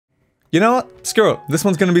You know what? Screw it. This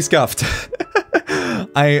one's gonna be Scuffed.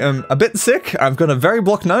 I am a bit sick. I've got a very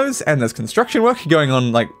blocked nose, and there's construction work going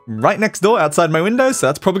on, like, right next door outside my window, so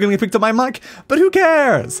that's probably gonna get picked up my mic, but who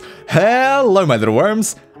cares? Hello, my little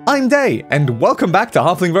worms. I'm Day, and welcome back to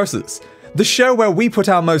Halfling Versus, the show where we put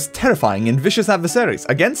our most terrifying and vicious adversaries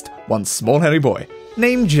against one small hairy boy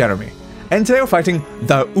named Jeremy. And today we're fighting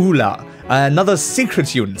the Ullr, another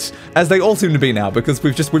secret unit, as they all seem to be now, because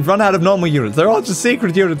we've run out of normal units. They're all just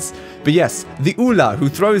secret units. But yes, the Ullr, who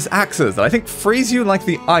throws axes that I think freeze you like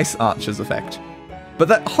the ice archers effect. But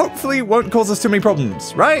that hopefully won't cause us too many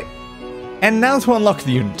problems, right? And now to unlock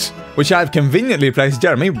the unit, which I've conveniently placed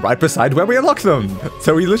Jeremy right beside where we unlock them.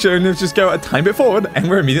 So we literally need to just go a tiny bit forward, and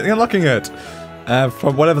we're immediately unlocking it.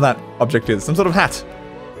 From whatever that object is, some sort of hat.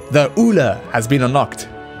 The Ullr has been unlocked.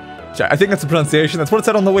 I think that's the pronunciation. That's what it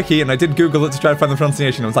said on the wiki, and I did Google it to try to find the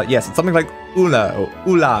pronunciation. I was like, yes, it's something like Ullr, or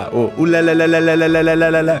Ulla, or Ulla,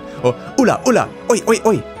 or Ulla, Ulla, oi, oi,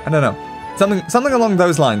 oi. I don't know. Something along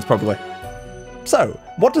those lines, probably. So,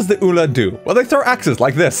 what does the Ullr do? Well, they throw axes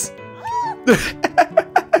like this.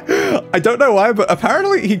 I don't know why, but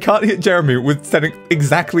apparently he can't hit Jeremy with standing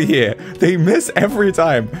exactly here. They miss every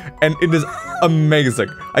time, and it is amazing.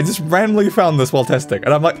 I just randomly found this while testing,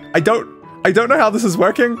 and I'm like, I don't know how this is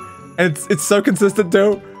working. And it's so consistent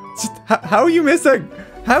too. Just, how are you missing?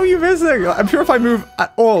 How are you missing? I'm sure if I move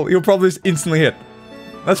at all, you'll probably just instantly hit.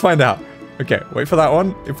 Let's find out. Okay, wait for that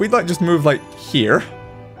one. If we like just move like here.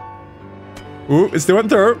 Ooh, it still went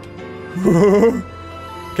through. Ooh.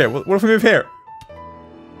 Okay, what if we move here?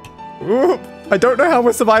 Ooh, I don't know how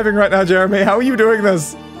we're surviving right now, Jeremy. How are you doing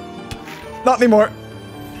this? Not anymore.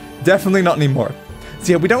 Definitely not anymore.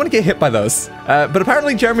 So yeah, we don't want to get hit by those, but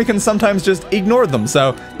apparently Jeremy can sometimes just ignore them,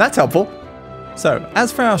 so that's helpful. So,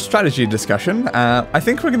 as for our strategy discussion, I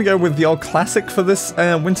think we're going to go with the old classic for this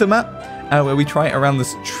winter map, where we try it around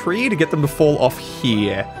this tree to get them to fall off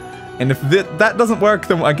here. And if that doesn't work,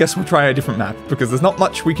 then I guess we'll try a different map, because there's not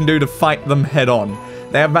much we can do to fight them head on.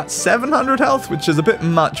 They have about 700 health, which is a bit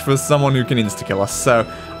much for someone who can insta-kill us,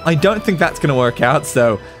 so I don't think that's going to work out,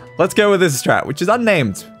 so let's go with this strat, which is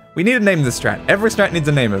unnamed. We need to name this strat. Every strat needs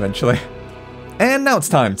a name eventually. And now it's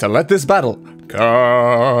time to let this battle commence.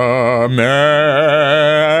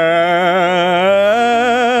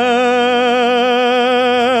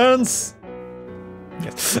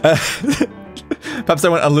 Yes. Perhaps I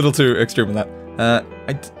went a little too extreme with that.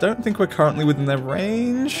 I don't think we're currently within their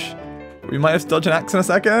range. We might have to dodge an axe in a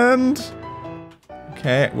second.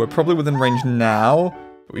 Okay, we're probably within range now.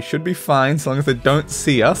 But we should be fine so long as they don't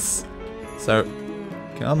see us. So,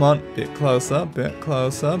 come on, bit closer, bit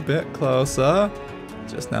closer, bit closer.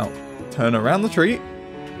 Just now, turn around the tree.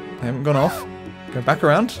 They haven't gone off. Go back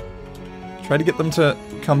around. Try to get them to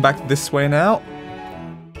come back this way now.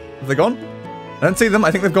 Have they gone? I don't see them.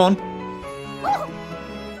 I think they've gone.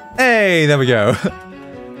 Hey, there we go.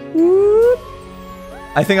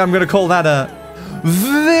 I think I'm going to call that a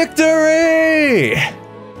victory!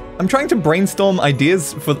 I'm trying to brainstorm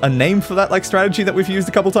ideas for a name for that like strategy that we've used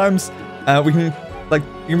a couple times. We can... like,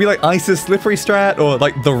 you can be like Isis Slippery Strat, or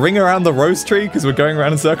like the ring around the rose tree, because we're going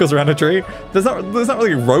around in circles around a tree. There's not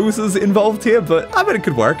really roses involved here, but I bet it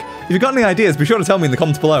could work. If you've got any ideas, be sure to tell me in the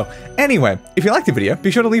comments below. Anyway, if you liked the video, be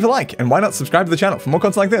sure to leave a like, and why not subscribe to the channel for more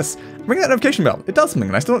content like this? Ring that notification bell, it does something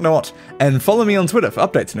and I still don't know what. And follow me on Twitter for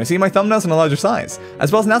updates when I see my thumbnails in a larger size,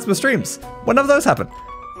 as well as announcement streams, whenever those happen.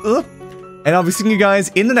 And I'll be seeing you guys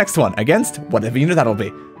in the next one, against whatever unit that'll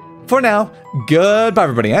be. For now, goodbye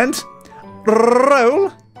everybody, and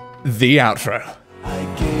roll the outro. I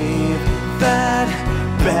gave that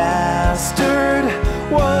bastard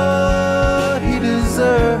what he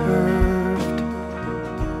deserved.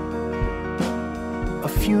 A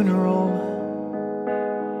funeral.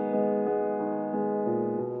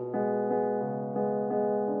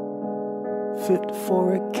 Fit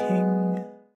for a king.